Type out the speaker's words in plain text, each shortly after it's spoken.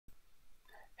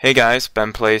Hey guys,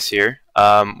 Ben Plays here.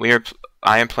 I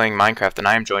am playing Minecraft, and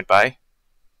I am joined by.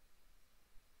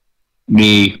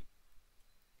 Me.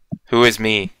 Who is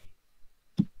me?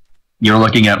 You're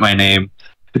looking at my name.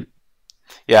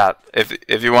 Yeah,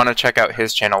 if you want to check out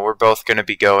his channel, we're both gonna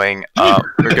be going.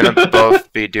 We're gonna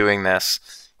both be doing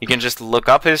this. You can just look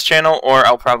up his channel, or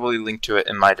I'll probably link to it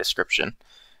in my description.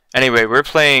 Anyway, we're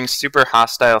playing Super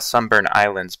Hostile Sunburn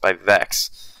Islands by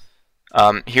Vex.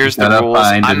 Here's the rules.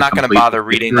 I'm not going to bother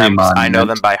reading them. I know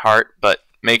them by heart, but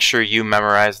make sure you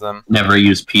memorize them. Never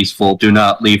use peaceful. Do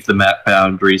not leave the map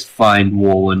boundaries. Find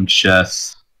wool and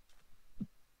chests.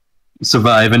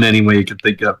 Survive in any way you can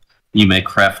think of. You may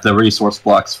craft the resource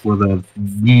blocks for the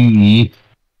V.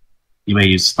 You may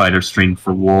use spider string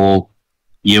for wool.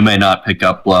 You may not pick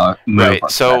up Right,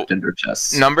 so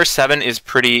chests. Number 7 is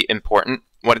pretty important.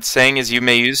 What it's saying is you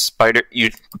may use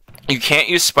you can't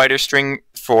use spider string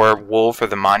for wool for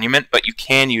the monument, but you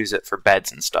can use it for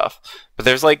beds and stuff. But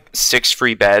there's like 6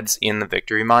 free beds in the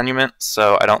victory monument,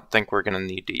 so I don't think we're gonna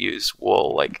need to use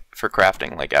wool like for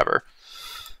crafting like ever.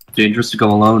 Dangerous to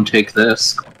go alone. Take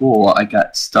this. Cool. I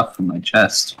got stuff in my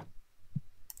chest.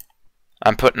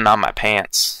 I'm putting on my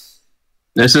pants.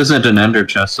 This isn't an ender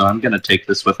chest, so I'm gonna take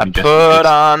this with me. Put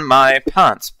on my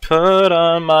pants. Put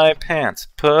on my pants.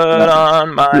 Put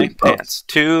on my pants.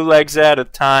 2 legs at a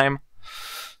time.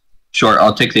 Sure,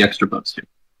 I'll take the extra boats too.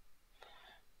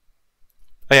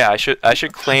 Oh yeah, I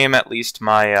should claim at least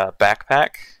my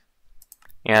backpack,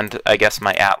 and I guess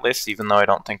my atlas, even though I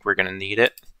don't think we're gonna need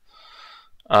it.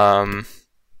 I've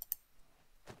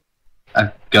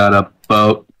got a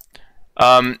boat.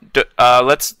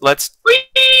 Let's. Whee!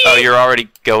 Oh, you're already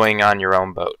going on your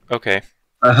own boat. Okay.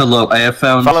 Hello, I have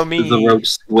found the rogue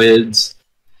squids.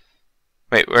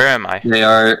 Wait, where am I? They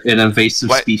are an invasive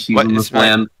species on this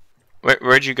land.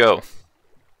 Where'd you go?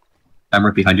 I'm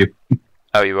right behind you.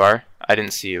 Oh, you are? I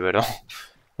didn't see you at all.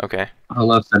 Okay.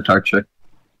 Hello, centaur chick.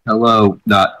 Hello,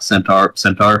 not centaur.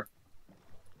 Centaur.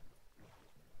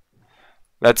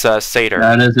 That's a satyr.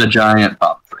 That is a giant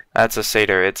pop tree. That's a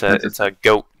satyr. It's a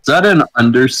goat. Is that an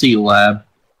undersea lab?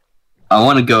 I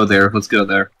want to go there. Let's go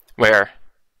there. Where?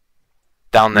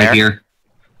 Down there? Right here.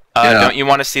 Yeah. Don't you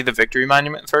want to see the victory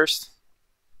monument first?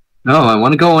 No, I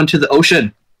want to go into the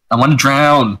ocean. I want to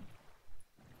drown.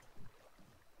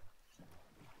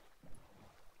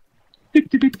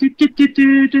 There's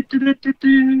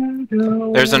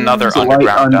another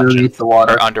underground dungeon. The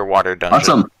water. Or underwater dungeon.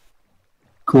 Awesome.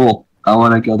 Cool. I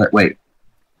want to go there. Wait.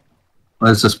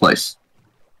 What is this place?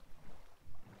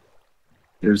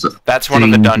 That's one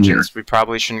of the dungeons. Here. We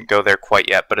probably shouldn't go there quite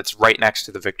yet, but it's right next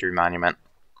to the victory monument.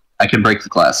 I can break the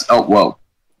glass. Oh, whoa.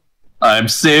 I'm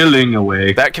sailing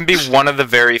away. That can be one of the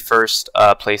very first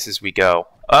places we go.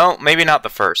 Oh, maybe not the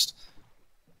first.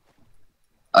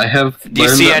 I have. Do you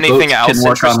see anything else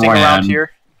interesting around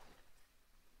here?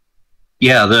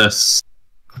 Yeah, this.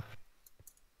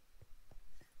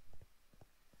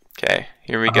 Okay,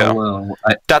 here we go. Hello.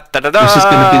 This is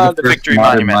going to be the victory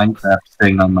monument. Minecraft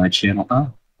thing on my channel.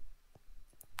 Oh.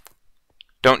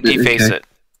 Don't deface it.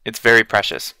 It's very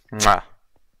precious. Mwah.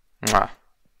 Mwah.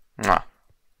 Mwah.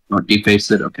 Don't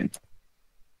deface it? Okay.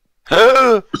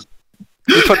 You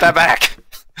put that back.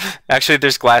 Actually,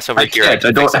 there's glass over here. I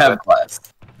don't have glass.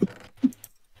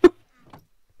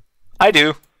 I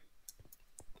do.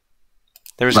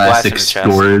 There's glass in the chest.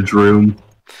 Storage room.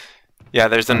 Yeah,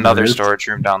 there's another storage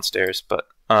room downstairs, but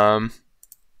Oh,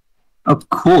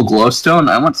 cool glowstone.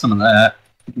 I want some of that.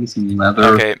 Give me some leather.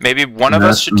 Okay, maybe one of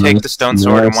us should take the stone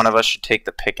sword and one of us should take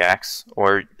the pickaxe,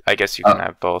 or I guess you can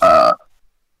have both.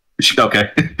 Okay.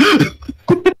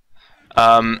 Can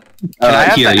I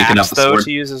have here, the you can axe, have the though, sword.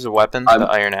 to use as a weapon? The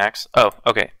iron axe? Oh,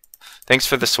 okay. Thanks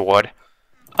for the sword.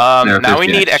 Now we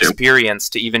need experience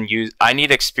to even use... I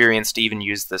need experience to even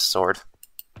use this sword.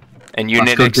 And you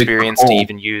need experience to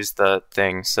even use the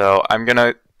thing. So I'm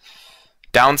gonna...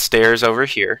 Downstairs over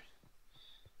here,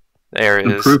 there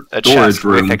is a chest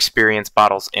with experience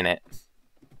bottles in it.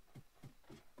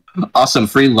 Awesome,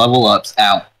 free level ups.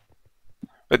 Ow.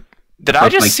 But did I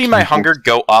just see my hunger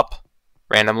go up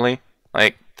randomly?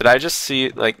 Like, did I just see,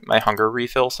 like, my hunger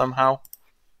refill somehow?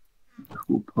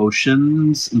 Cool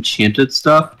potions, enchanted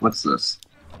stuff. What's this?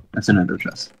 That's an ender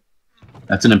chest.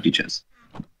 That's an empty chest.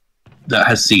 That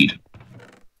has seed.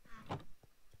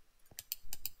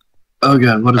 Oh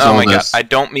god, what is all this? Oh my god, I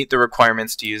don't meet the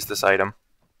requirements to use this item.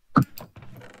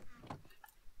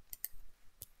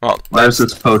 Well, why is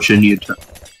this potion you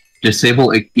disable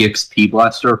EXP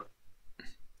blaster?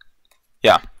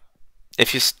 Yeah.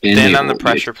 If you stand on the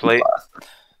pressure plate...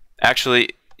 Actually,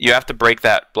 you have to break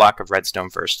that block of redstone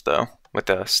first, though, with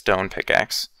a stone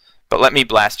pickaxe. But let me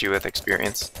blast you with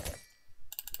experience.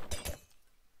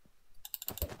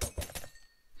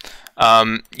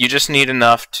 You just need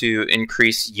enough to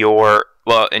increase your...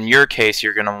 Well, in your case,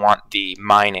 you're going to want the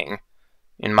mining.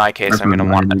 In my case, I'm going to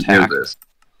want attack.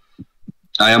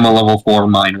 I am a level 4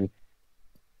 miner.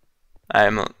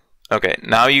 Okay,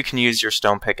 now you can use your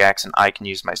stone pickaxe, and I can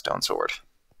use my stone sword.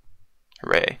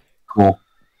 Hooray. Cool.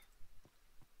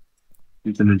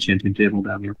 There's an enchanting table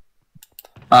down here.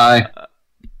 I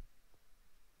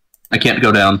can't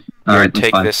go down. Alright,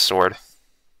 take this sword.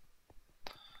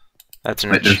 That's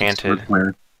an enchanted...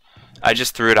 I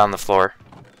just threw it on the floor.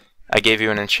 I gave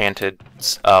you an enchanted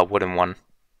wooden one.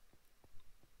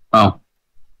 Oh.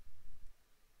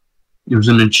 There's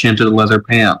an enchanted leather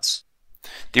pants.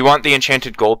 Do you want the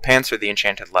enchanted gold pants or the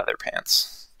enchanted leather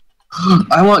pants?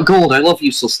 I want gold. I love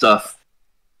useless stuff.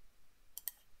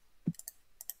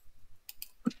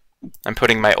 I'm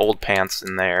putting my old pants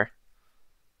in there.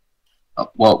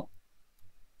 Well,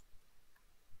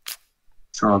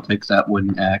 sure, I'll take that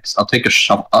wooden axe. I'll take a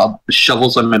shovel.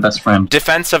 Shovels are my best friend.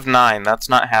 Defense of 9. That's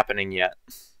not happening yet.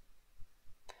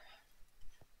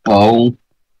 Bow.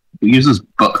 Who uses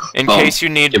bow? In case you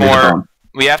need more...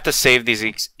 We have to save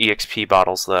these EXP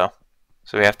bottles, though.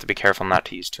 So we have to be careful not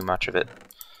to use too much of it.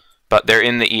 But they're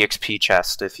in the EXP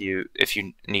chest if you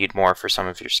need more for some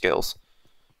of your skills.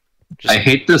 I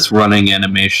hate this running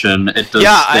animation. It does.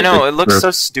 Yeah, I know. It looks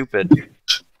so stupid.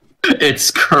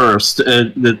 It's cursed.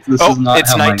 This is not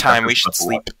it's nighttime. We should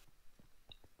sleep.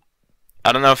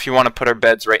 I don't know if you want to put our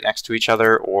beds right next to each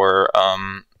other or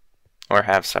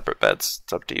have separate beds.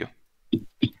 It's up to you.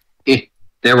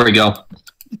 There we go.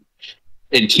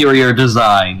 Interior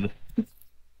design.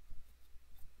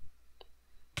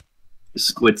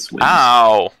 Squid swing.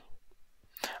 Ow!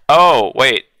 Oh,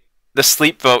 wait. The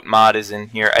sleep vote mod is in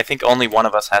here. I think only one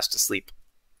of us has to sleep.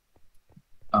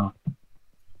 Oh.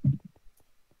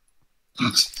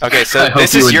 Okay, so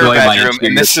this is your bedroom,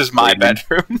 and this is my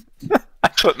bedroom. I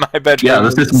put my bedroom. Yeah,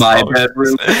 this is my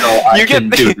bedroom, so I can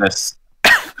do this.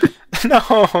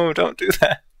 No, don't do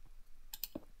that.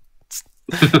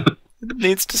 It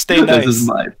needs to stay nice. This is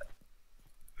my...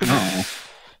 No.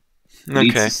 It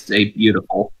needs to stay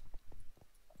beautiful.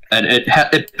 And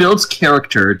it builds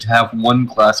character to have one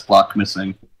glass block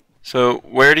missing. So,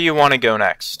 where do you want to go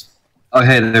next? Oh,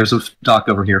 hey, there's a dock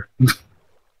over here.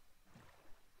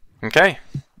 Okay.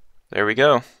 There we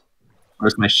go.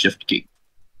 Where's my shift key?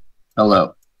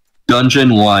 Hello.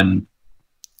 Dungeon 1.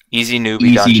 Easy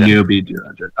newbie dungeon. Easy newbie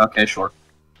dungeon. Okay, sure.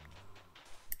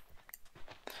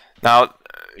 Now,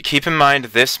 keep in mind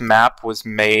this map was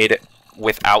made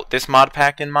without this mod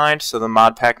pack in mind, so the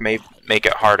mod pack may make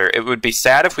it harder. It would be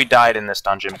sad if we died in this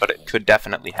dungeon, but it could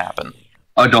definitely happen.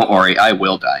 Oh, don't worry. I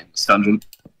will die in this dungeon.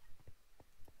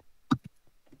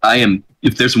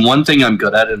 If there's one thing I'm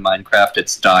good at in Minecraft,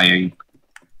 it's dying.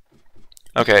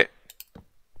 Okay.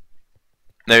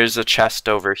 There's a chest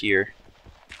over here.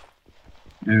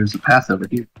 There's a path over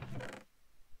here.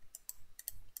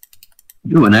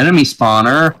 Ooh, an enemy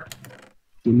spawner.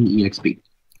 Give me EXP.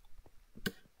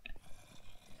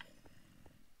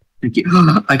 Thank you.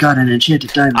 I got an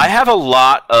enchanted diamond. I have a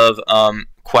lot of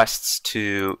quests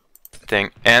to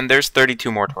think, and there's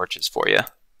 32 more torches for you.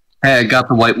 Hey, I got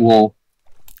the white wool.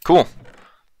 Cool.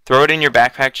 Throw it in your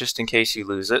backpack just in case you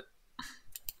lose it.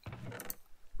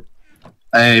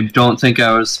 I don't think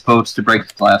I was supposed to break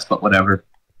the glass, but whatever.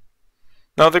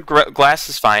 No, the glass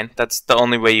is fine. That's the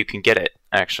only way you can get it,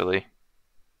 actually.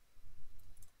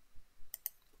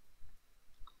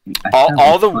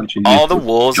 All the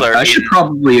wools are. I should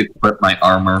probably equip my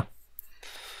armor.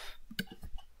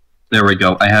 There we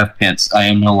go. I have pants. I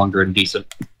am no longer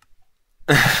indecent.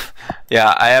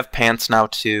 Yeah, I have pants now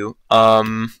too.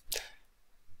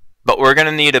 But we're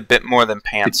gonna need a bit more than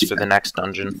pants for the next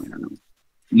dungeon.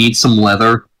 Need some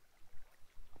leather.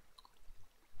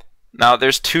 Now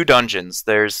there's 2 dungeons.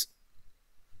 There's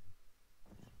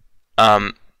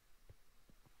do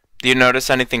you notice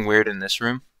anything weird in this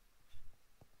room?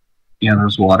 Yeah,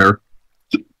 there's water.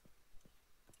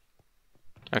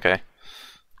 Okay.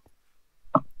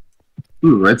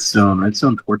 Ooh, redstone.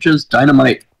 Redstone torches?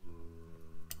 Dynamite.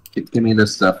 Give me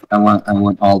this stuff. I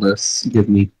want all this. Give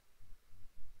me.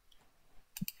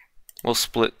 We'll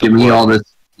split the Give me all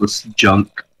this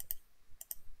junk.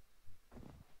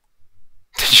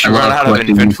 Did you run out of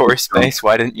inventory space?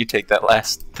 Why didn't you take that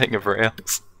last thing of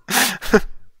rails?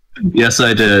 Yes,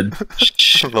 I did.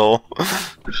 Lol.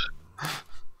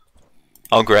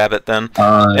 I'll grab it then,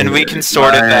 and we can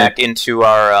sort it back into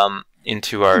our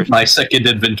My second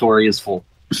inventory is full.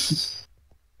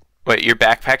 Wait, your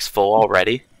backpack's full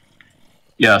already?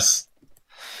 Yes.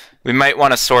 We might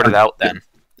want to sort it out then.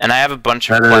 And I have a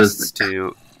bunch of quests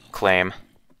to claim.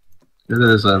 It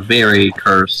is a very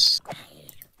cursed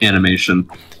animation.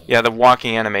 Yeah, the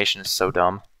walking animation is so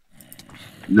dumb.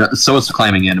 No, so is the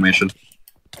climbing animation.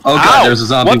 Oh god, Ow! there's a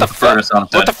zombie What the with a furnace on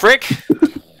its What head. the frick?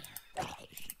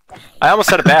 I almost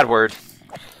said a bad word.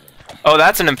 Oh,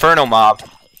 that's an Inferno mob.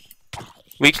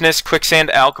 Weakness, Quicksand,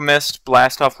 Alchemist,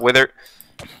 Blast off, Wither.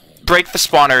 Break the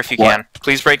spawner if you can.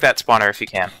 Please break that spawner if you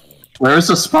can. Where's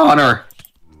the spawner?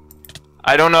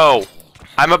 I don't know.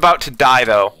 I'm about to die,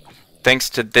 though. Thanks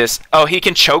to this. Oh, he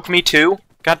can choke me, too?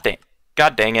 God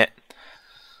dang it.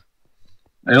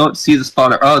 I don't see the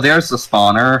spawner. Oh, there's the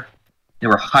spawner. They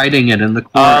were hiding it in the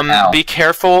corner. Ow. Be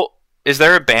careful. Is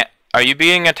there a Are you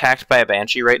being attacked by a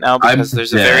banshee right now? Because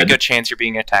there's a very good chance you're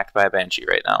being attacked by a banshee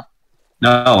right now.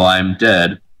 No, I'm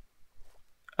dead.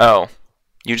 Oh.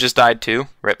 You just died, too?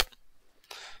 Rip.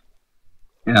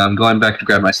 Yeah, I'm going back to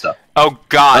grab my stuff. Oh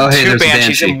god, oh, hey, two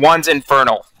banshees and one's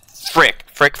infernal. Frick.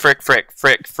 Frick, frick, frick,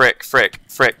 frick, frick, frick,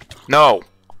 frick. No.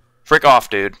 Frick off,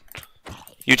 dude.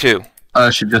 You too.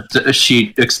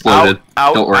 She exploded.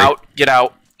 Out, don't worry. Out, get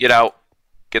out, get out.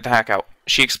 Get the heck out.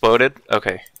 She exploded?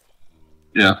 Okay.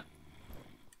 Yeah.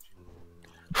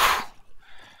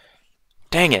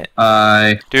 Dang it.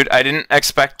 Dude, I didn't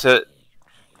expect to...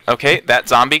 Okay, that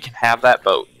zombie can have that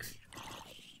boat.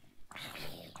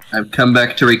 I've come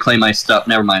back to reclaim my stuff.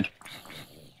 Never mind.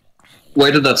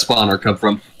 Where did that spawner come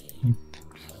from?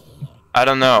 I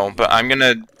don't know, but I'm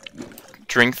gonna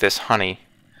drink this honey.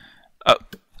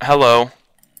 Hello.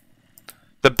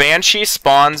 The banshee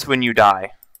spawns when you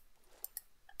die.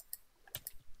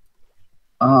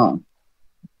 Oh.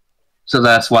 So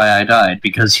that's why I died,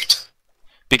 because you...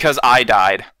 Because I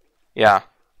died. Yeah.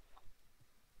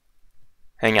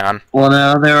 Hang on. Well,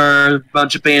 no, there are a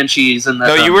bunch of banshees in that.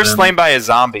 No, you were slain by a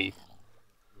zombie.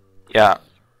 Yeah.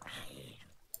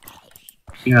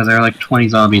 Yeah, there are like 20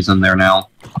 zombies in there now.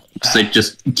 So they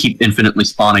just keep infinitely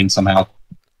spawning somehow.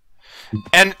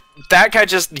 And that guy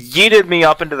just yeeted me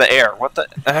up into the air. What the...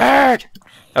 Arrgh!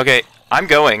 Okay, I'm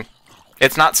going.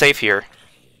 It's not safe here.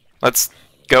 Let's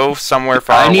go somewhere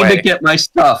far away. I need to get my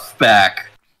stuff back.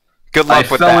 Good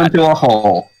luck with that. I fell into a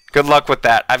hole. Good luck with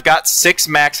that. I've got 6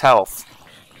 max health.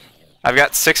 I've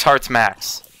got 6 hearts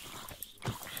max.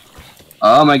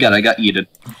 Oh my god, I got yeeted.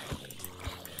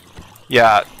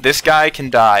 Yeah, this guy can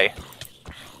die.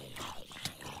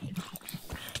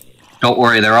 Don't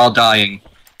worry, they're all dying.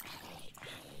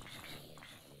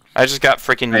 I just got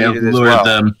freaking I yeeted as lured well.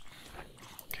 them.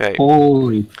 Okay.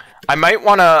 Holy... I might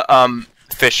want to,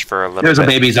 fish for a little bit. There's a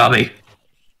baby zombie.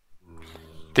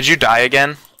 Did you die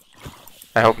again?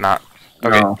 I hope not.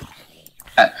 Okay. No.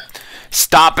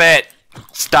 Stop it!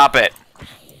 Stop it!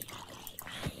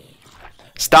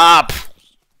 Stop!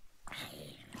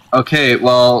 Okay,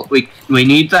 well, we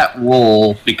need that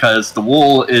wool, because the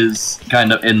wool is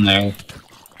kind of in there.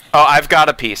 Oh, I've got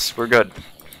a piece. We're good.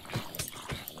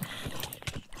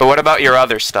 But what about your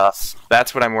other stuff?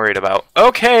 That's what I'm worried about.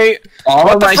 Okay! All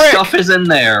of my stuff is in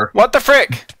there. What the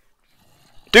frick?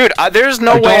 Dude, there's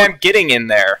no way I'm getting in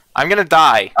there. I'm gonna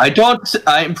die.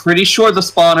 I'm pretty sure the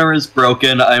spawner is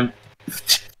broken.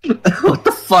 What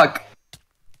the fuck?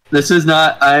 This is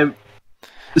not... I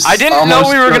didn't know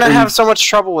we were gonna have so much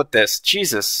trouble with this.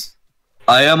 Jesus.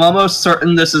 I am almost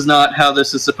certain this is not how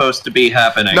this is supposed to be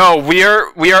happening. No, we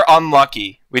are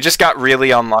unlucky. We just got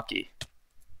really unlucky.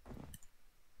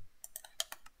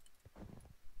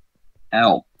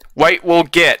 Ow. White will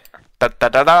get. Da da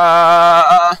da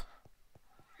da.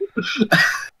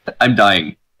 I'm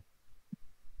dying.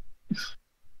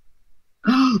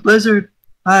 Lizard!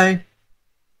 Hi.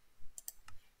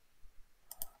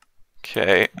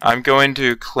 Okay, I'm going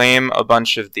to claim a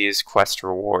bunch of these quest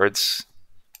rewards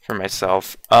for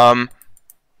myself. Why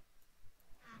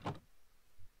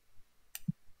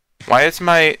is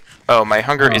my... Oh, my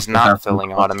hunger is not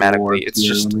filling automatically.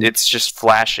 It's just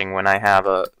flashing when I have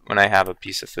a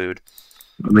piece of food.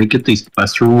 Let me get these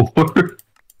quest rewards.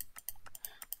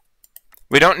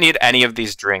 We don't need any of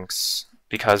these drinks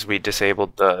because we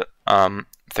disabled the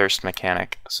thirst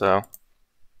mechanic, so...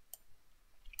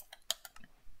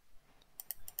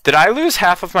 Did I lose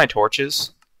half of my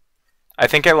torches? I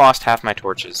think I lost half my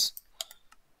torches.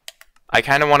 I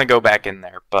kind of want to go back in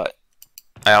there, but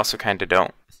I also kind of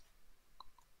don't.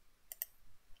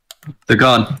 They're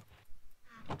gone.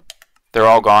 They're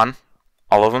all gone?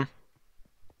 All of them?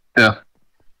 Yeah.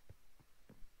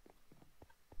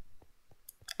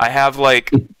 I have,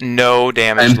 like, no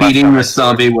damage I'm left beating this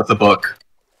zombie with a book.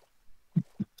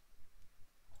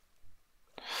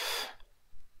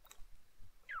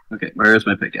 Okay, where is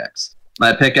my pickaxe?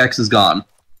 My pickaxe is gone.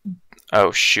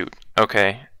 Oh, shoot.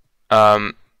 Okay.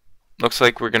 Looks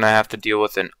like we're gonna have to deal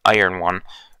with an iron one.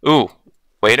 Ooh,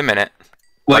 wait a minute.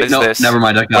 What is this? Never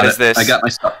mind, I got it. What is this? I got my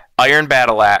stuff. Iron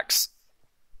battle axe.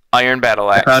 Iron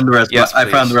battle axe. I found the rest. Yes, I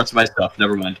found please. the rest of my stuff.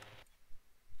 Never mind.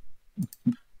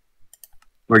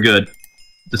 We're good.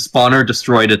 The spawner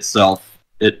destroyed itself.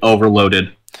 It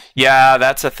overloaded. Yeah,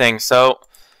 that's a thing. So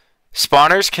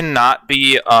spawners cannot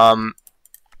be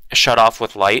shut off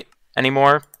with light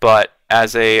anymore, but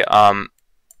as a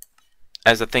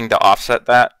thing to offset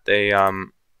that, they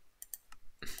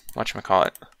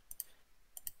whatchamacallit.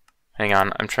 Hang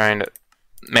on, I'm trying to.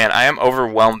 Man, I am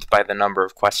overwhelmed by the number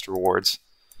of quest rewards.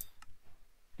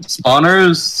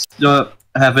 Spawners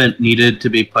haven't needed to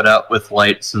be put out with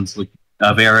light since like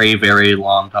a very, very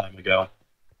long time ago.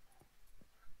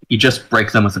 You just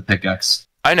break them with a pickaxe.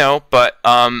 I know, but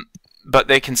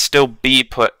they can still be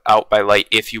put out by light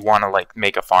if you want to like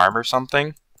make a farm or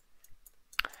something.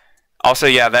 Also,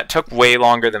 yeah, that took way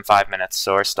longer than 5 minutes,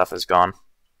 so our stuff is gone.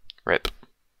 Rip.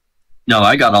 No,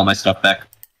 I got all my stuff back.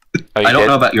 Oh, I don't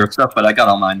know about your stuff, but I got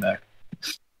all mine back.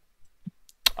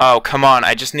 Oh, come on.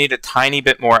 I just need a tiny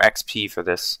bit more XP for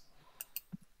this.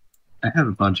 I have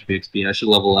a bunch of XP. I should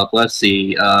level up. Let's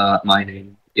see.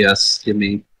 Mining. Yes, give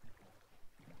me.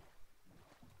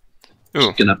 Ooh.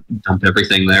 Just gonna dump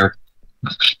everything there.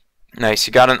 Nice.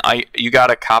 You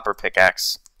got a copper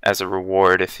pickaxe as a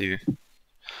reward if you.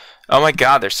 Oh my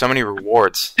god, there's so many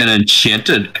rewards. An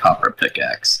enchanted copper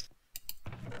pickaxe.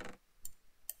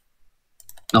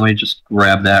 Let me just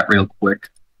grab that real quick.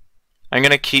 I'm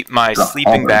gonna keep my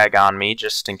sleeping bag on me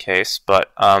just in case, but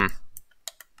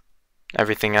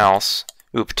everything else.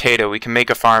 Ooh, potato. We can make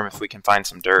a farm if we can find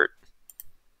some dirt.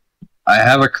 I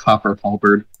have a copper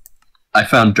halberd. I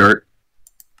found dirt.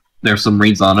 There's some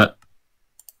reeds on it.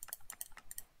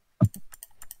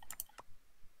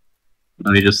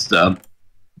 Let me just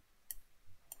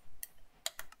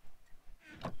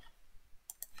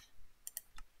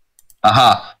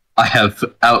Aha! I have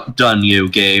outdone you,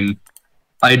 game.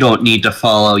 I don't need to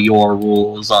follow your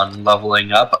rules on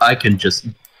leveling up. I can just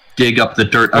dig up the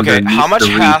dirt underneath. Okay, how much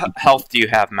health do you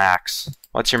have max?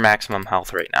 What's your maximum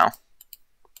health right now?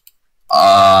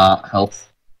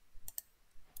 Health.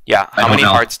 Yeah, how many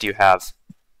hearts do you have?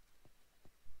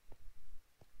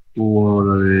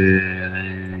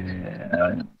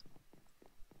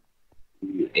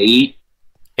 8?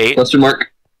 8? Question mark?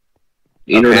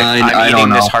 8 or 9? I'm I don't eating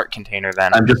know. this heart container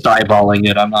then. I'm just eyeballing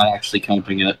it. I'm not actually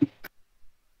counting it.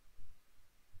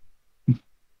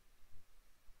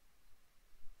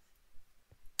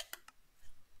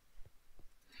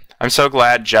 I'm so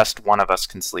glad just one of us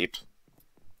can sleep.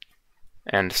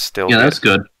 And still. Yeah, that's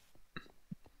good.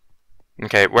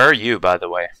 Okay, where are you, by the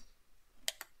way?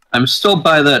 I'm still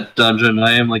by that dungeon.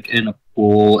 I am like in a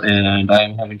pool, and I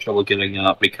am having trouble getting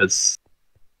out because.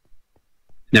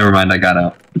 Never mind, I got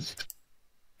out.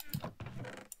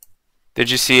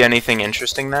 Did you see anything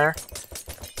interesting there?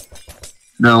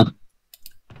 No.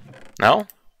 No?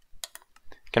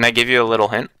 Can I give you a little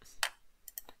hint?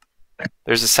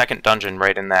 There's a second dungeon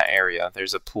right in that area.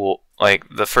 There's a pool. Like,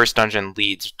 the first dungeon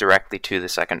leads directly to the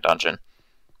second dungeon.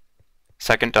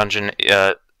 Second dungeon,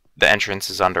 the entrance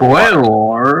is underwater.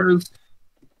 Spoilers!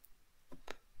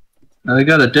 I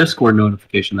got a Discord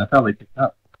notification that probably picked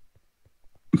up.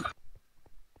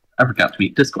 I forgot to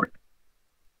meet Discord.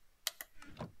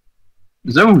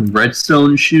 Is that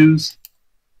redstone shoes?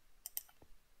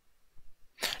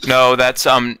 No, that's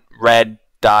red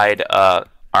dyed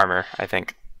armor, I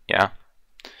think. Yeah.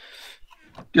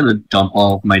 I'm gonna dump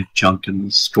all of my junk in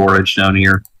the storage down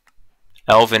here.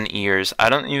 Elven ears. I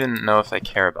don't even know if I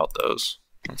care about those.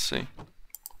 Let's see.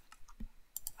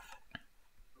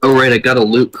 Oh right, I got a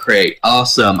loot crate.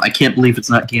 Awesome. I can't believe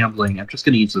it's not gambling. I'm just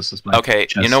gonna use this as my Okay,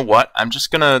 chest. you know what? I'm just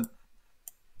gonna...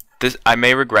 I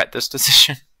may regret this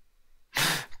decision.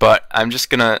 But I'm just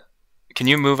gonna... Can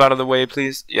you move out of the way,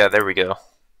 please? Yeah, there we go.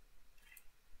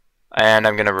 And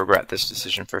I'm gonna regret this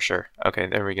decision for sure. Okay,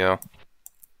 there we go.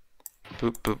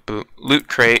 Boop, boop, boop. Loot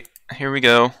crate. Here we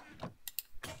go.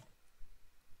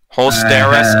 Whole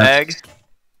Staris egg.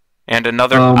 And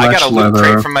another... I got a loot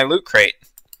crate from my loot crate.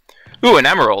 Ooh, an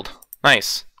emerald.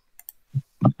 Nice.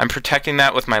 I'm protecting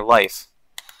that with my life.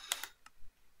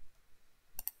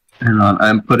 Hang on,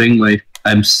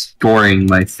 I'm storing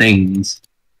my things.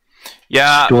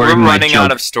 Yeah, we're running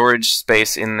out of storage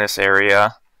space in this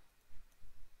area.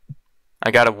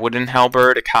 I got a wooden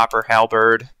halberd, a copper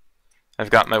halberd. I've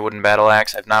got my wooden battle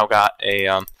axe. I've now got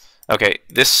a, okay,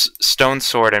 this stone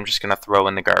sword I'm just gonna throw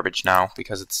in the garbage now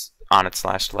because it's on its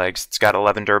last legs. It's got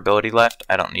 11 durability left.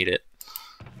 I don't need it.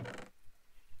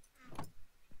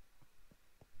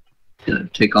 Gonna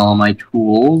take all my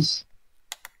tools.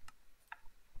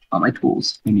 All my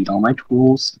tools. I need all my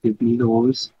tools. Give me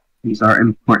those. These are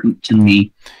important to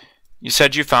me. You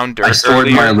said you found dirt I stored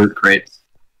earlier? my loot crates.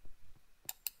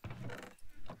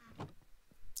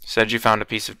 said you found a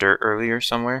piece of dirt earlier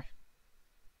somewhere.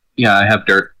 Yeah, I have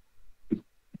dirt.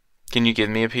 Can you give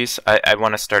me a piece? I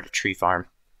want to start a tree farm.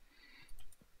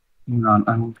 Hang on,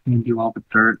 I will hand you all the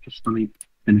dirt. Just let me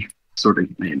finish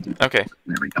sorting names. Okay.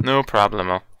 There we go. No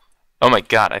problemo. Oh my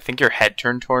god, I think your head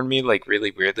turned toward me like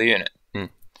really weirdly and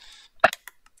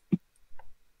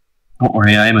Don't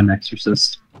worry, I am an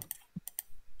exorcist.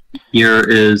 Here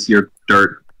is your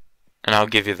dirt. And I'll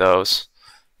give you those.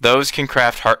 Those can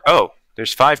craft heart. Oh,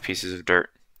 there's 5 pieces of dirt.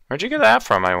 Where'd you get that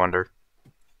from, I wonder?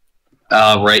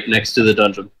 Right next to the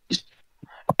dungeon.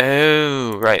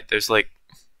 Oh, right. There's like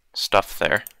stuff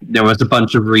there. There was a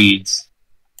bunch of reeds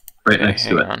right next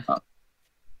to it.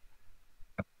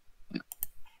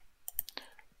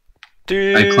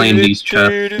 I claimed these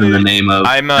chests in the name of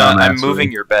I'm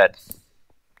moving your bed.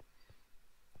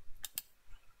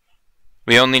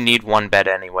 We only need 1 bed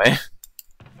anyway.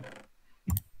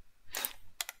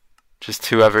 Just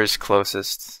whoever's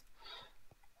closest.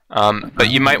 But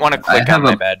you might want to click on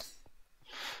my bed.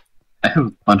 I have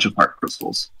a bunch of heart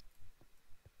crystals.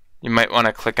 You might want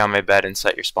to click on my bed and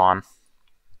set your spawn.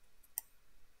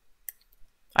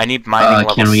 I need mining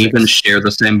level 6. Can we even share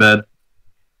the same bed?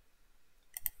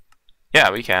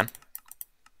 Yeah, we can.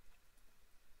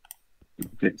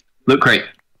 Okay. Loot crate.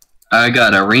 I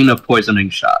got arena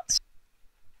poisoning shots.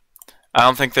 I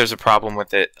don't think there's a problem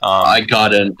with it. I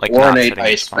got an ornate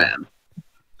ice fan.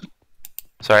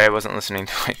 Sorry, I wasn't listening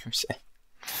to what you were saying.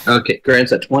 Okay,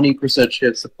 grants a 20%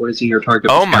 chance to poison your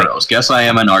target with arrows. Guess I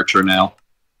am an archer now.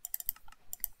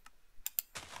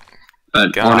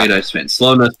 An ornate ice fan.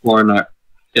 Slowness,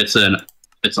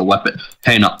 it's a weapon.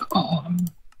 Hang up. Oh.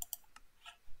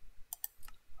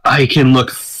 I can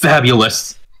look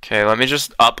fabulous. Okay, let me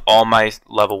just up all my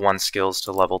level 1 skills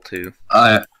to level 2.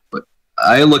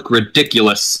 I look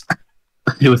ridiculous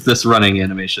with this running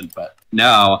animation, but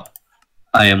now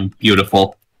I am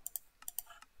beautiful.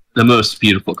 The most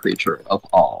beautiful creature of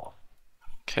all.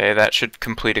 Okay, that should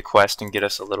complete a quest and get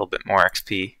us a little bit more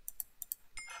XP.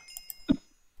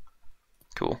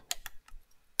 Cool.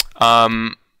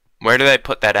 Where did I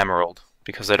put that emerald?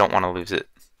 Because I don't want to lose it.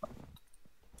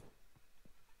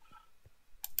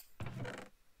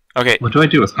 Okay. What do I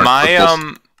do with heart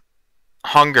my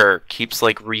hunger keeps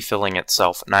like refilling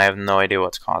itself, and I have no idea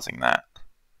what's causing that.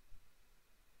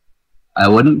 I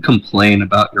wouldn't complain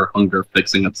about your hunger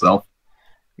fixing itself.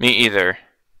 Me either.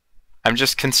 I'm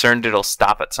just concerned it'll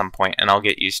stop at some point, and I'll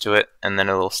get used to it, and then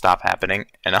it'll stop happening,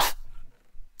 and I'll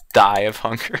die of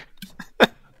hunger.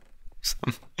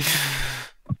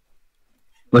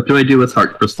 What do I do with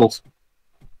heart crystals?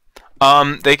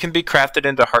 They can be crafted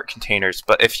into heart containers,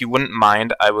 but if you wouldn't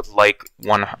mind, I would like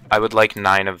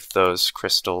 9 of those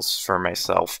crystals for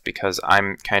myself, because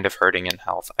I'm kind of hurting in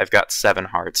health. I've got 7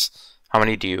 hearts. How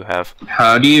many do you have?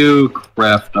 How do you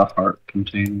craft a heart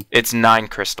container? It's 9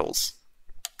 crystals.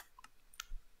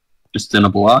 Just in a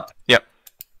block? Yep.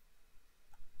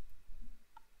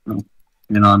 Oh,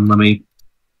 hang on, let me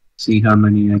see how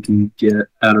many I can get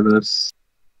out of this.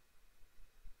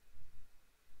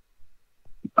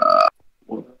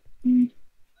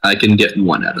 I can get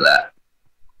 1 out of that.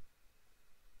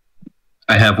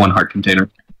 I have 1 heart container.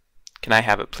 Can I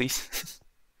have it, please?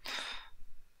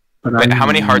 Wait, how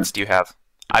many hearts do you have?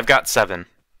 I've got 7.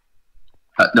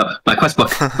 No, my quest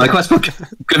book. My quest book.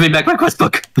 Give me back my quest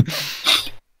book.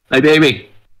 My baby.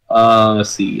 Let's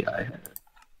see. I have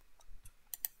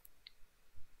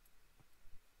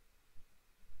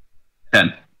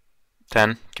 10.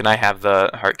 10. Can I have the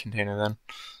heart container then?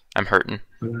 I'm hurting.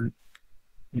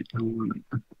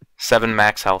 7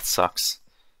 max health sucks.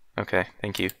 Okay,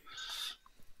 thank you.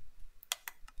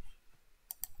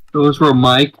 Those were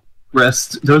my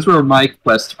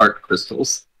quest heart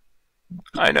crystals.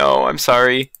 I know, I'm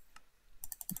sorry.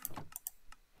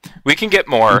 We can get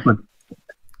more.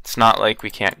 It's not like we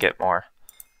can't get more.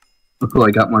 Oh, cool,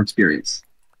 I got more experience.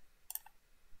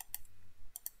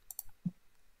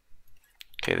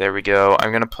 Okay, there we go.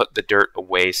 I'm gonna put the dirt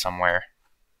away somewhere.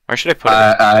 Where should I put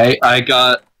it? I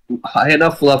got high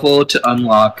enough level to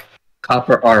unlock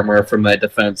copper armor for my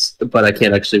defense, but I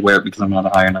can't actually wear it because I'm not a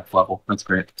high enough level. That's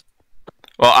great.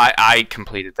 Well, I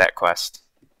completed that quest.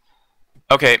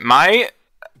 Okay, my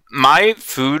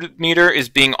food meter is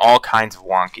being all kinds of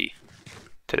wonky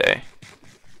today.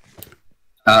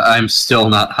 I'm still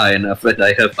not high enough, but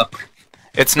I have.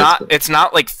 It's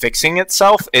not like fixing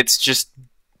itself. It's just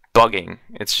bugging.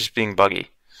 It's just being buggy.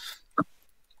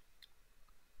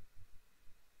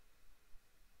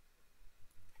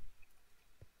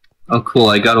 Oh, cool!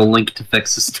 I got a link to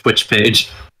fix this Twitch page.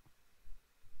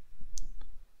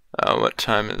 What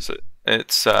time is it?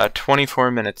 It's 24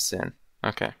 minutes in.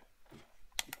 Okay.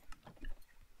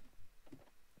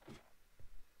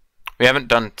 We haven't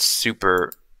done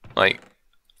super like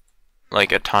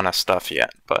a ton of stuff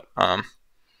yet, but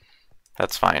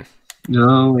that's fine.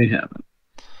 No, we haven't.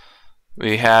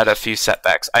 We had a few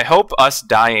setbacks. I hope us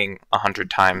dying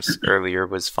 100 times earlier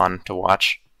was fun to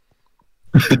watch.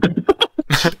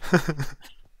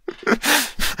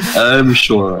 I'm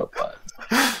sure it was.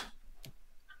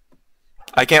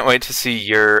 I can't wait to see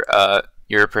your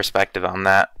perspective on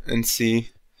that and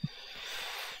see.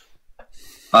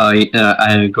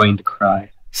 I'm going to cry.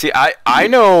 See, I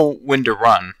know when to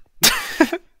run.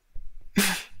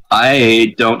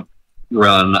 I don't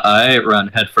run. I run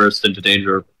headfirst into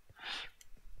danger.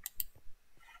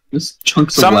 Just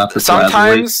chunks of lapis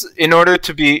sometimes, in order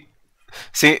to be...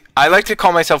 See, I like to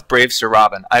call myself Brave Sir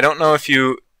Robin. I don't know if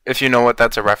you know what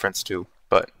that's a reference to,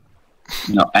 but...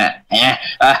 No.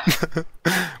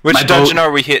 Which dungeon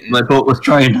are we hitting? My boat was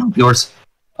trying to help yours.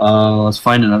 Let's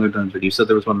find another dungeon. You said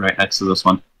there was one right next to this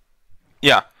one.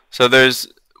 Yeah, so there's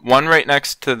one right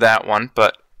next to that one,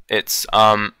 but it's,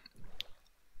 where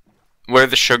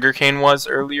the sugarcane was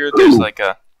earlier, there's like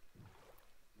a...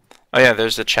 Oh yeah,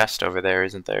 there's a chest over there,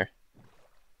 isn't there?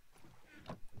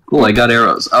 Cool, I got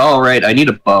arrows. Oh, right, I need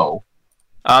a bow.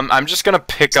 I'm just gonna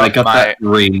pick up I got that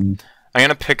ring. I'm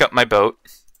gonna pick up my boat,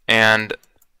 and...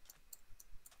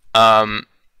 Hey,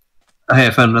 I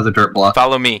found another dirt block.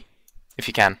 Follow me, if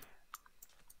you can.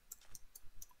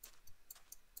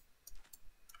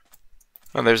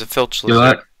 Oh, there's a filch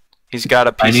lizard. He's got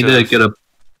a piece I need to get a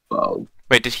bow.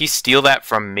 Wait, did he steal that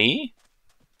from me?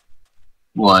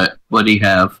 What? What do you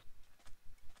have?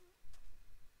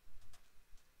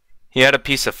 He had a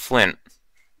piece of flint.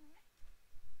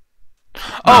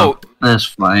 Oh! That's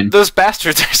fine. Those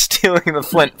bastards are stealing the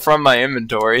flint from my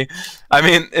inventory. I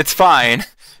mean, it's fine,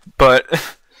 but...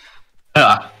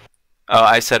 Oh,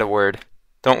 I said a word.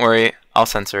 Don't worry, I'll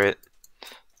censor it.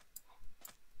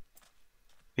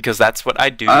 Because that's what I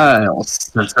do. I'll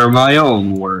censor my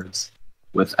own words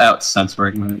without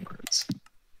censoring my words.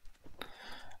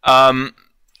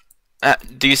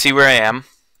 Do you see where I am?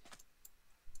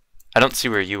 I don't see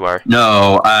where you are.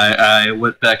 No, I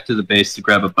went back to the base to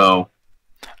grab a bow.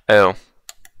 Oh.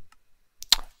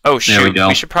 Oh, shoot. There we go.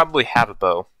 We should probably have a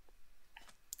bow.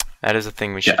 That is a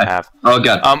thing we should have. Oh,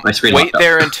 God. My screen wait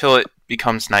there until it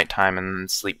becomes nighttime and then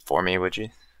sleep for me, would you?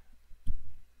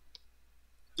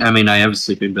 I mean, I have a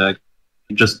sleeping bag.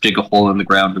 Just dig a hole in the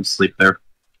ground and sleep there.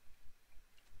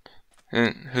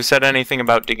 Who said anything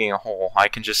about digging a hole? I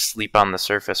can just sleep on the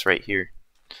surface right here.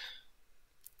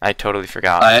 I totally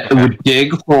forgot. I would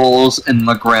dig holes in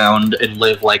the ground and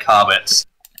live like hobbits.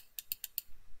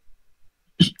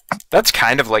 That's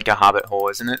kind of like a hobbit hole,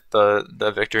 isn't it?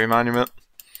 The Victory Monument.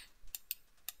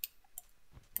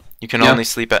 You can only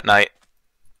sleep at night.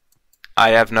 I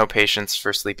have no patience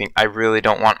for sleeping. I really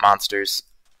don't want monsters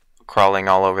crawling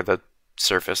all over the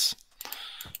surface.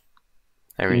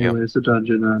 There we go. There's a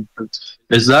dungeon.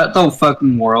 Is that the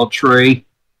fucking world tree?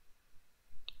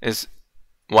 Is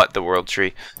what, the world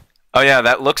tree? Oh yeah,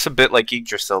 that looks a bit like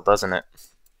Yggdrasil, doesn't it?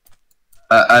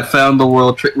 I found the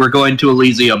world tree. We're going to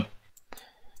Elysium.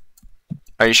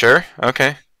 Are you sure?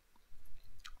 Okay.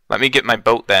 Let me get my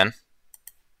boat then.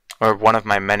 Or one of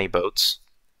my many boats.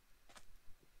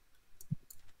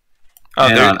 Oh,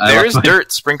 there's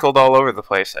dirt sprinkled all over the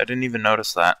place. I didn't even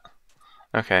notice that.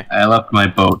 Okay. I left my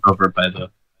boat over by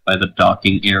the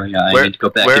docking area. I need to go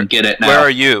back and get it now. Where are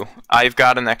you? I've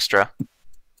got an extra.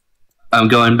 I'm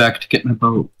going back to get my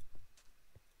boat.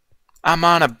 I'm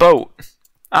on a boat.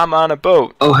 I'm on a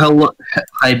boat. Oh, hello.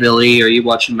 Hi, Billy. Are you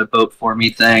watching my boat for me?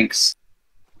 Thanks.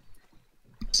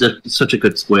 Such a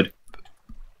good squid.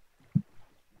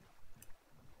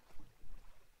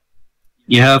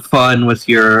 You have fun with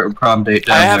your prom date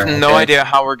down there. I have no idea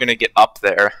how we're going to get up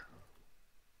there.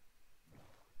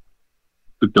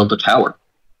 We built a tower.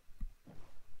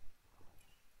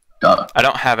 Duh. I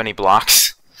don't have any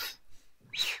blocks.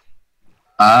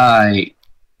 I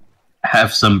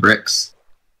have some bricks.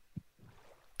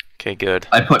 Okay, good.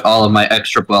 I put all of my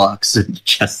extra blocks in the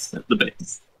chests at the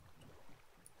base.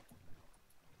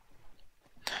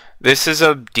 This is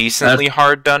a decently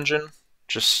hard dungeon.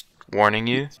 Just warning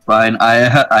you. Fine. I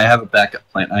have a backup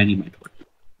plan. I need my torch.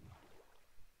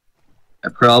 I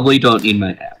probably don't need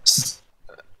my axe.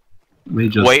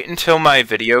 Wait until my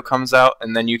video comes out,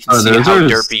 and then you can see how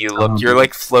derpy you look. You're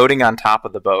like floating on top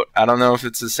of the boat. I don't know if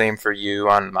it's the same for you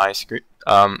on my screen,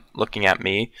 looking at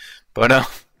me, but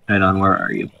Hang on, where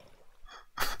are you?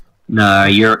 Nah,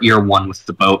 you're one with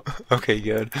the boat. Okay,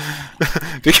 good.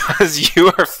 Because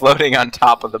you are floating on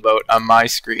top of the boat on my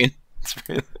screen. It's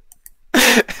really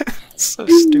it's so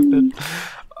stupid.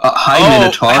 Hi,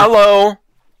 Minotaur. Hello.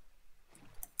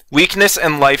 Weakness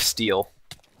and lifesteal.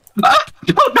 Ah,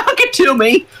 don't knock it to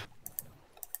me!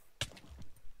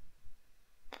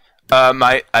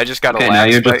 I just got a Okay, lag now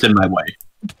you're spike. just in my way.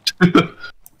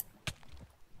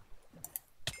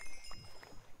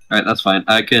 Alright, that's fine.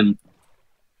 I can...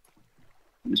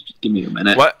 Just give me a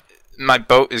minute. What? My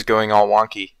boat is going all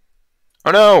wonky.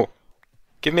 Oh no!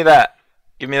 Give me that.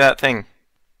 Give me that thing.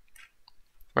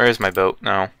 Where is my boat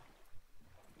now?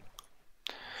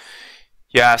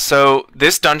 Yeah, so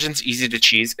this dungeon's easy to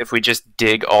cheese if we just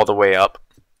dig all the way up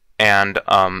and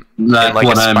in like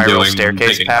a spiral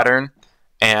staircase pattern.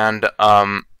 And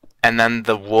then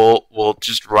the wool will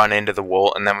just run into the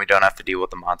wool and then we don't have to deal with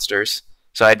the monsters.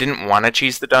 So I didn't want to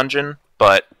cheese the dungeon,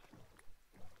 but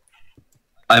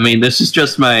I mean, this is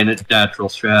just my natural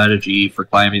strategy for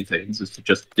climbing things, is to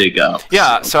just dig up.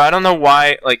 yeah, so I don't know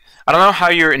why, like, I don't know how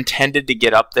you're intended to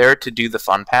get up there to do the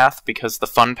fun path, because the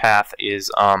fun path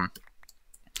is what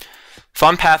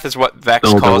Vex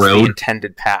calls the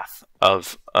intended path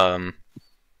of, I'll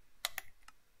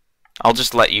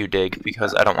just let you dig,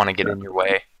 because I don't want to get in your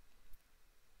way.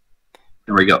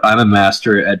 There we go. I'm a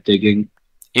master at digging.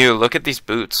 Ew, look at these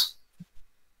boots.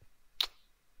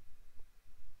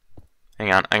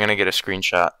 Hang on, I'm gonna get a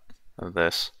screenshot of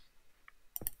this.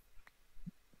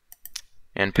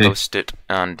 And post it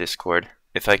on Discord.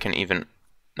 If I can even...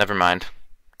 Never mind.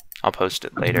 I'll post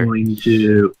it later. I'm going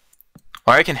to...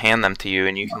 Or I can hand them to you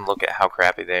and you can look at how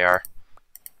crappy they are.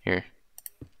 Here.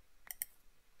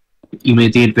 You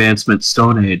made the advancement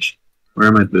Stone Age. Where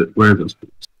are my boots? Where are those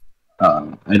boots?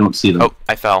 I don't see them. Oh,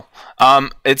 I fell.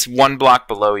 It's one block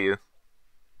below you.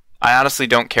 I honestly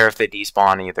don't care if they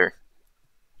despawn either.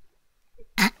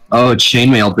 Oh,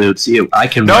 chainmail boots. Ew, I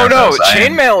can. No,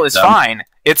 chainmail is fine.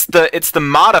 It's the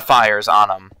modifiers on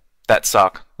them that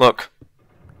suck. Look.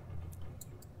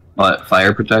 What,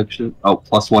 fire protection? Oh,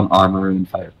 +1 armor and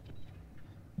fire.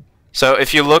 So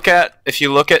if you look at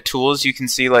tools, you can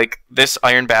see like this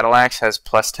iron battle axe has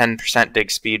 +10% dig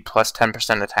speed,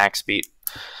 +10% attack speed,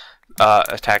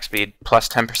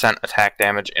 +10% attack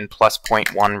damage, and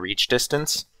 +0.1 reach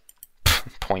distance.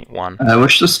 0.1. I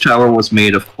wish this tower was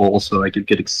made of coal so I could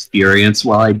get experience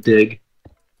while I dig.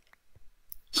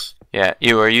 Yeah,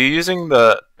 are you using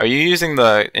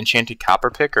the enchanted copper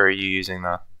pick, or are you using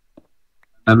the...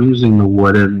 I'm using the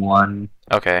wooden one.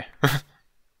 Okay.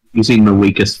 Using the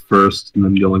weakest first, and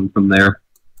then going from there.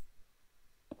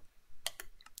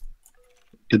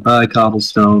 Goodbye,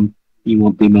 cobblestone. You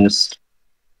won't be missed.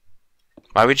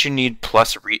 Why would you need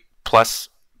plus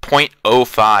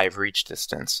 0.05 reach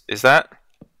distance? Is that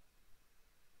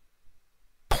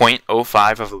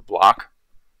 0.05 of a block?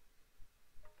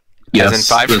 Yes,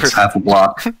 as in 5%? That's half a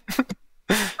block.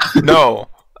 No.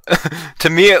 To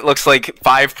me it looks like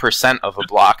 5% of a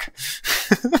block.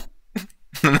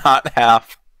 Not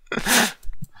half.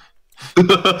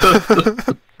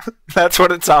 That's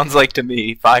what it sounds like to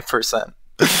me, 5%.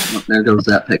 Oh, there goes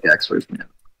that pickaxe for me.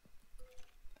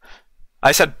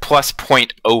 I said plus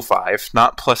 0.05,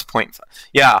 not plus 0.5.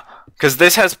 Yeah, because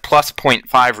this has plus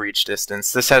 0.5 reach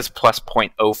distance. This has plus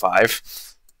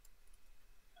 0.05.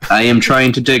 I am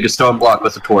trying to dig a stone block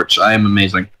with a torch. I am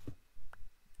amazing.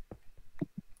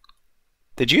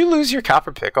 Did you lose your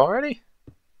copper pick already?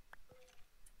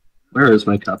 Where is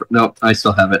my copper? No, I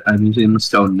still have it. I'm using the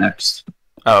stone next.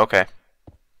 Oh, okay.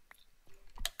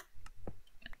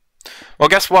 Well,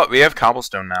 guess what? We have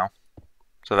cobblestone now.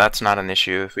 So that's not an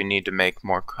issue if we need to make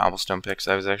more cobblestone picks.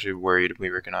 I was actually worried we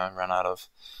were going to run out of.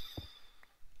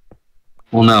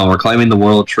 Well, no, we're climbing the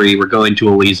world tree. We're going to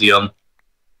Elysium.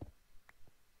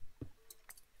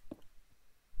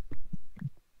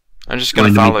 I'm just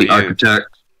going to follow meet the you. Architect.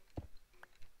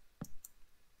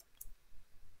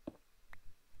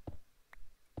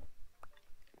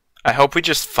 I hope we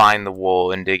just find the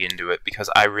wool and dig into it, because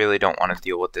I really don't want to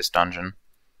deal with this dungeon.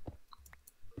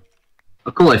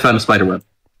 Oh, cool, I found a spider web.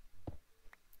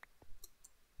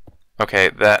 Okay,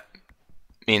 that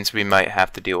means we might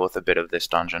have to deal with a bit of this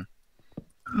dungeon.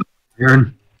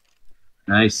 Iron.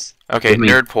 Nice. Okay,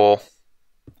 nerd pole.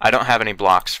 I don't have any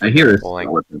blocks for I hear it.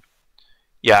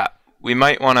 Yeah, we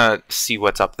might want to see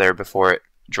what's up there before it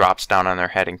drops down on their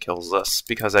head and kills us,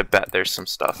 because I bet there's some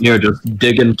stuff. Here, just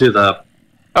dig into the...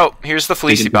 Oh, here's the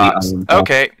fleecy box.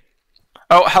 Okay.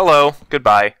 Oh, hello.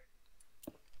 Goodbye.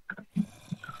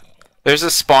 There's a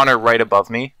spawner right above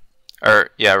me. Or,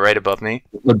 yeah, right above me.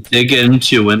 We'll dig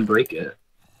into and break it.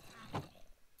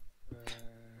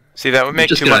 See, that would make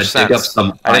too much sense.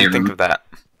 I didn't think of that.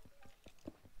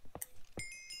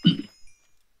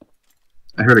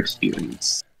 I heard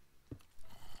experience.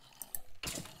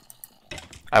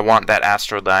 I want that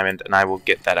astral diamond, and I will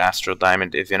get that astral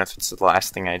diamond, even if it's the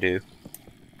last thing I do.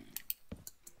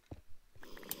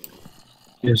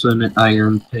 Here's an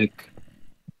iron pick.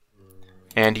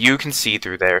 And you can see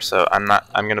through there, so I'm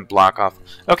gonna block off.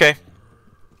 Okay.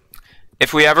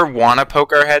 If we ever want to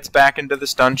poke our heads back into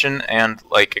this dungeon and,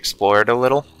 like, explore it a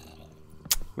little,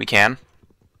 we can.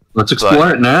 Let's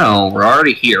explore it now. We're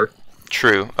already here.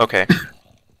 True, okay.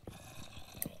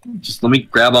 Just let me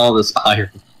grab all this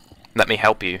iron. Let me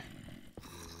help you.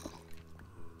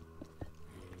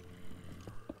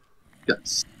 Got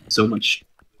so much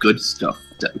good stuff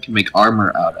that we can make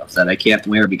armor out of that I can't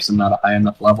wear because I'm not a high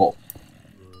enough level.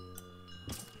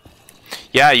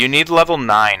 Yeah, you need level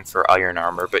 9 for iron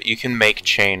armor, but you can make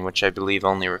chain, which I believe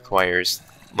only requires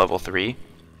level 3.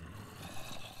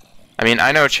 I mean,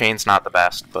 I know chain's not the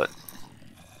best, but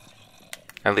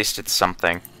at least it's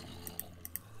something.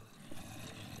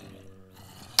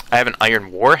 I have an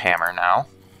iron warhammer now.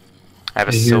 I have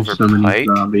a silver pike.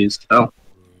 Zombies. Oh.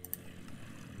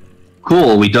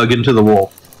 Cool, we dug into the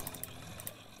wool.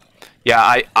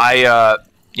 Yeah, I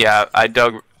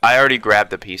already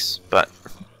grabbed a piece, but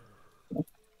oh,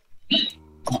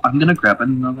 I'm gonna grab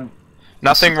another.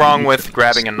 Nothing wrong with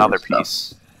grabbing another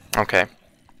piece. Okay.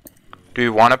 Do we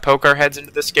want to poke our heads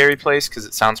into this scary place? Because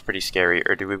it sounds pretty scary.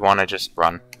 Or do we want to just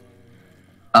run?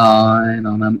 And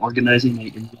I'm organizing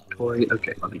my inventory.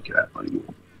 Okay, let me grab one of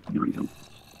you. Here we go.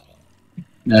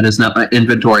 That is not my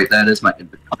inventory. That is my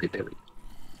inventory. There we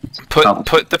go.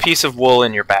 Put the piece of wool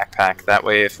in your backpack. That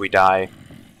way, if we die,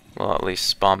 we'll at least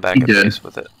spawn back a place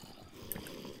with it.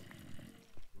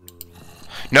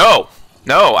 No!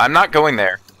 No, I'm not going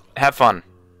there. Have fun.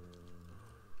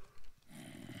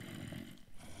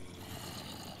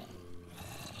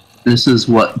 This is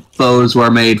what bows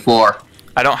were made for.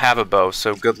 I don't have a bow,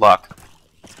 so good luck.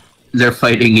 They're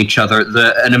fighting each other.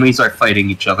 The enemies are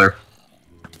fighting each other.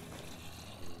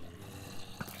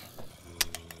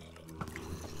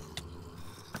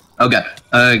 Okay.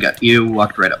 Okay. You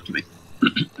walked right up to me.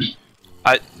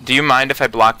 Do you mind if I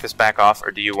block this back off,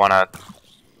 or do you want to...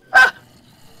 Ah!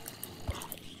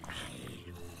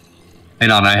 Hang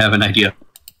on, I have an idea.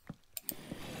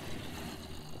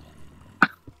 I'm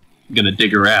gonna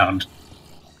dig around.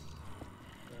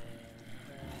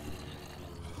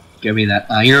 Give me that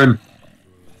iron.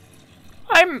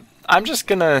 I'm just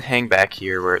gonna hang back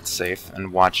here where it's safe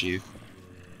and watch you.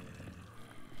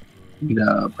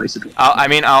 Place it. I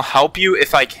mean, I'll help you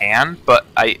if I can, but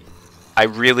I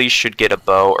really should get a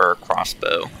bow or a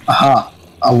crossbow. Aha!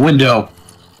 A window!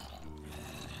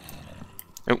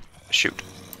 Oh, shoot.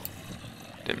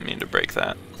 Didn't mean to break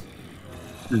that.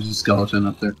 There's a skeleton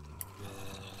up there.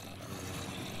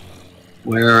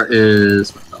 Where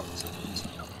is...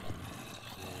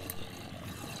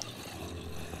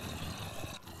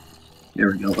 There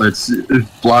we go. Let's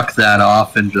block that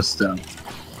off and just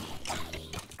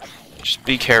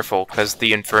be careful, because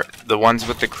the ones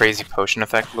with the crazy potion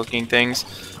effect looking things,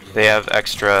 they have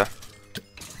extra...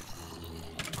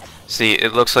 See,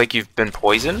 it looks like you've been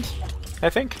poisoned, I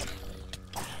think?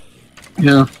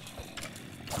 Yeah.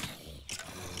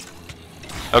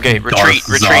 Okay, retreat,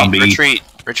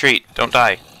 retreat. Don't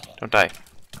die. Don't die.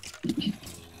 I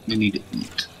need to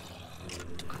eat.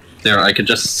 There, I can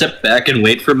just sit back and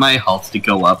wait for my health to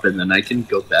go up, and then I can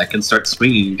go back and start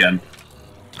swinging again.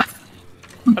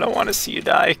 I don't want to see you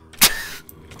die.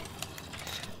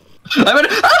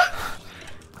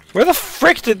 Where the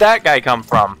frick did that guy come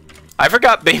from? I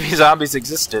forgot baby zombies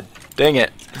existed. Dang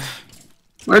it.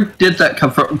 Where did that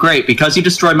come from? Great, because you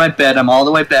destroyed my bed, I'm all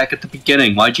the way back at the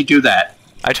beginning. Why'd you do that?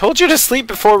 I told you to sleep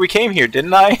before we came here,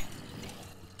 didn't I?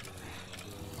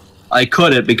 I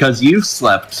couldn't, because you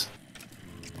slept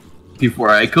before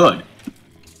I could.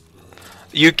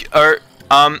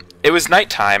 It was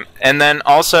nighttime, and then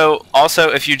also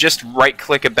if you just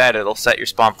right-click a bed, it'll set your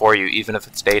spawn for you, even if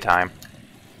it's daytime.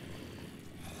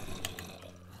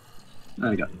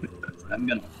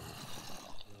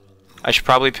 I should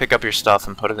probably pick up your stuff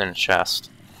and put it in a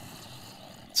chest.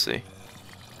 Let's see.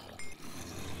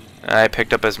 I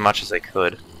picked up as much as I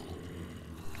could.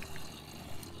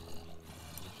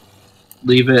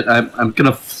 Leave it. I'm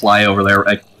gonna fly over there.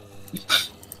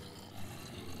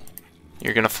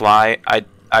 You're gonna fly?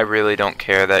 I really don't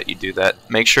care that you do that.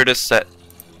 Make sure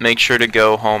to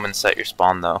go home and set your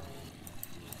spawn though.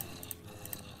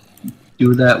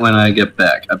 Do that when I get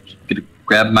back. I'm just gonna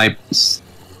grab my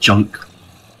junk.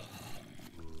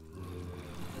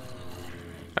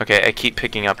 Okay, I keep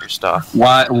picking up your stuff.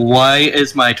 Why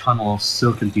is my tunnel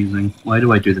so confusing? Why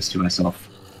do I do this to myself?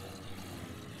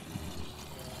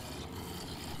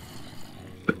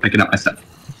 Picking up my stuff.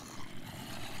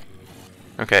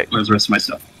 Okay. Where's the rest of my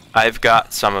stuff? I've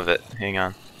got some of it. Hang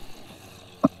on.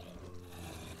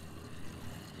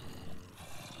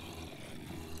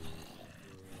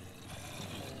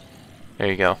 There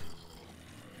you go.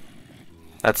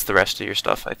 That's the rest of your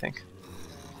stuff, I think.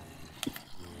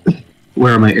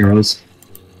 Where are my arrows?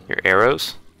 Your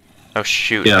arrows? Oh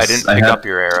shoot, Yes, I didn't pick up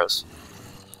your arrows.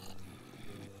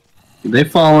 Did they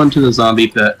fall into the zombie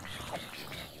pit?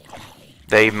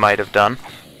 They might have done.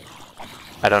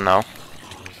 I don't know.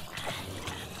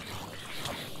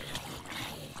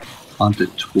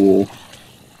 Haunted tool.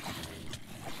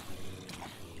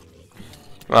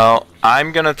 Well,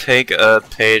 I'm gonna take a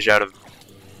page out of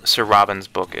Sir Robin's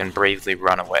book and bravely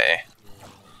run away.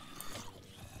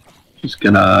 Just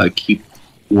gonna keep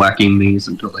whacking these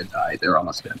until they die. They're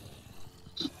almost dead.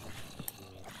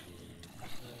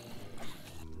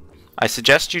 I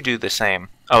suggest you do the same.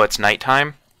 Oh, it's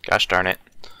nighttime? Gosh darn it.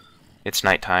 It's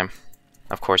nighttime.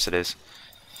 Of course it is.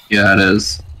 Yeah, it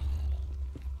is.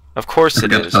 Of course I it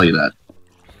forgot is. to tell you that.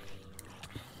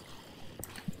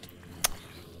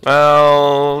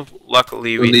 Well,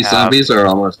 luckily we These have... zombies are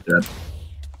almost dead.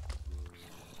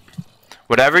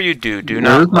 Whatever you do, do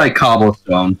not... Where's my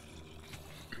cobblestone?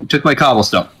 I took my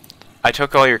cobblestone. I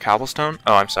took all your cobblestone?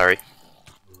 Oh, I'm sorry.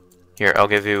 Here, I'll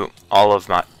give you all of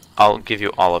my... I'll give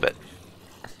you all of it.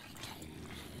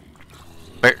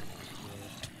 Where?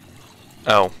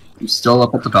 Oh. I'm still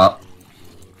up at the top.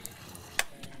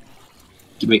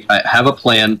 I have a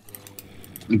plan,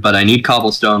 but I need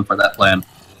cobblestone for that plan.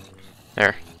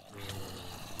 There.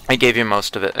 I gave you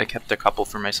most of it. I kept a couple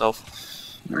for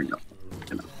myself. There we go.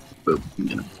 Boop.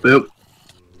 Boop.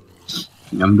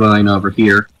 I'm going over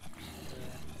here.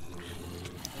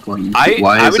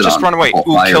 I would just run away.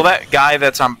 Ooh, kill that guy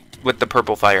that's on with the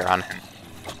purple fire on him.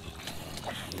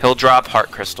 He'll drop heart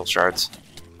crystal shards.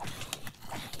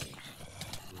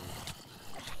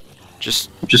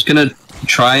 Just gonna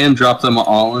try and drop them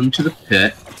all into the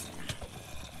pit.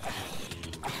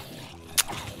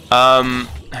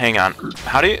 Hang on.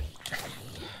 How do you...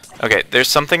 Okay, there's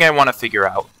something I want to figure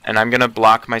out, and I'm gonna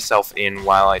block myself in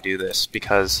while I do this,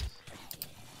 because...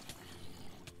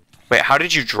 Wait, how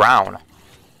did you drown?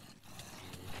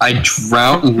 I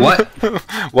drowned? What?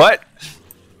 What?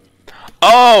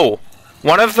 Oh!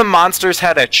 One of the monsters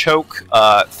had a choke,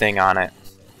 thing on it.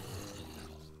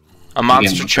 A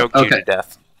monster choked you to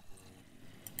death.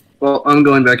 Well, I'm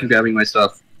going back and grabbing my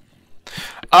stuff.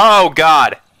 Oh,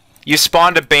 God! You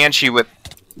spawned a banshee with...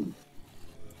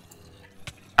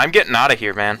 I'm getting out of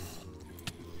here, man.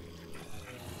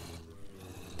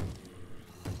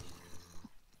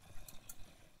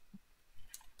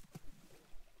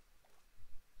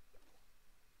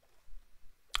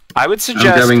 I would suggest...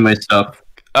 I'm grabbing my stuff.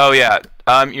 Oh, yeah.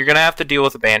 You're gonna have to deal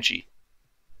with a banshee.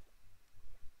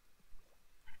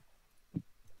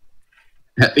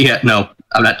 Yeah, no.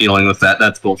 I'm not dealing with that.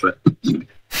 That's bullshit.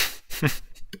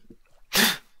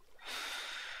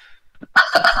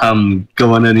 I'm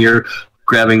going in here,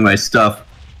 grabbing my stuff.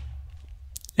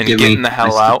 And getting the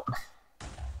hell out.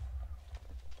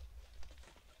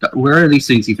 Where are these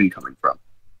things even coming from?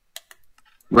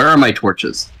 Where are my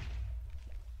torches?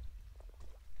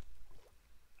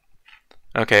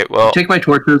 Okay, well... Take my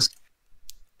torches.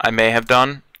 I may have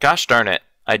done. Gosh darn it.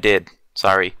 I did.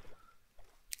 Sorry.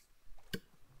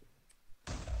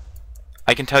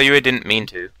 I can tell you I didn't mean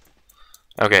to.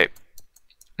 Okay.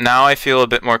 Now I feel a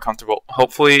bit more comfortable.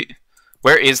 Hopefully...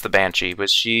 Where is the banshee?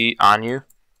 Was she on you?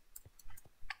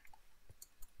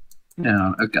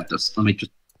 Yeah, I've got this. Let me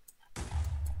just...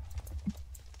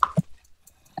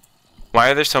 Why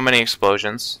are there so many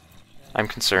explosions? I'm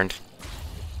concerned.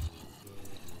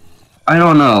 I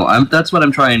don't know. That's what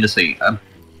I'm trying to see. I'm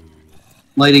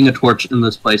lighting a torch in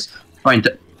this place, trying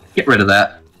to get rid of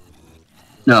that.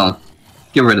 No,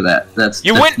 get rid of that.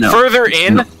 You went further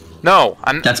in? No,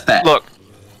 that's bad. Look,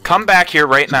 come back here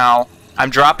right now.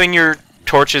 I'm dropping your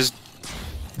torches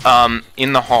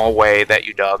in the hallway that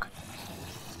you dug.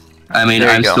 I mean,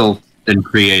 I'm still in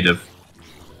creative.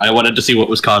 I wanted to see what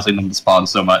was causing them to spawn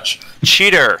so much.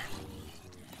 Cheater!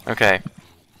 Okay.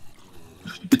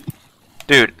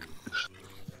 Dude.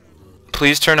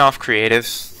 Please turn off creative.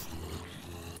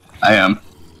 I am.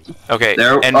 Okay,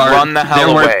 run the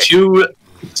hell away. There were two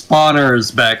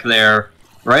spawners back there,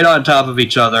 right on top of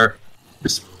each other,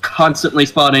 just constantly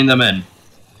spawning them in.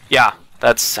 Yeah,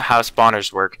 that's how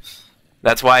spawners work.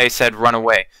 That's why I said run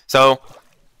away. So,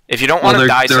 if you don't want to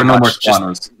die so much,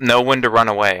 just know when to run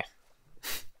away.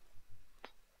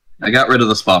 I got rid of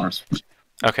the spawners.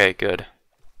 Okay, good.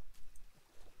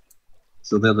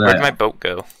 So there they Where'd my boat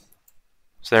go?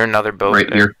 Is there another boat right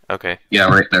there? Here. Okay. Yeah,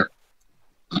 right there.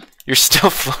 You're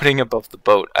still floating above the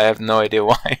boat. I have no idea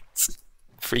why. It's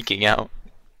freaking out.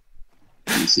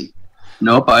 Let me see.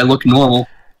 Nope, I look normal.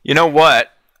 You know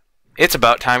what? It's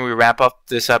about time we wrap up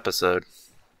this episode.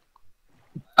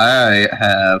 I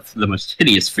have the most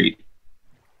hideous feet.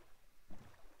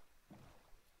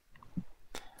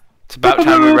 It's about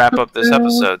time we wrap up this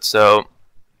episode, so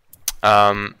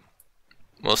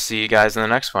we'll see you guys in the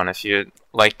next one. If you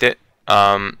liked it,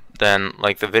 then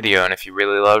like the video, and if you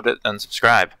really loved it, then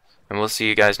subscribe. And we'll see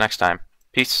you guys next time.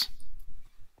 Peace.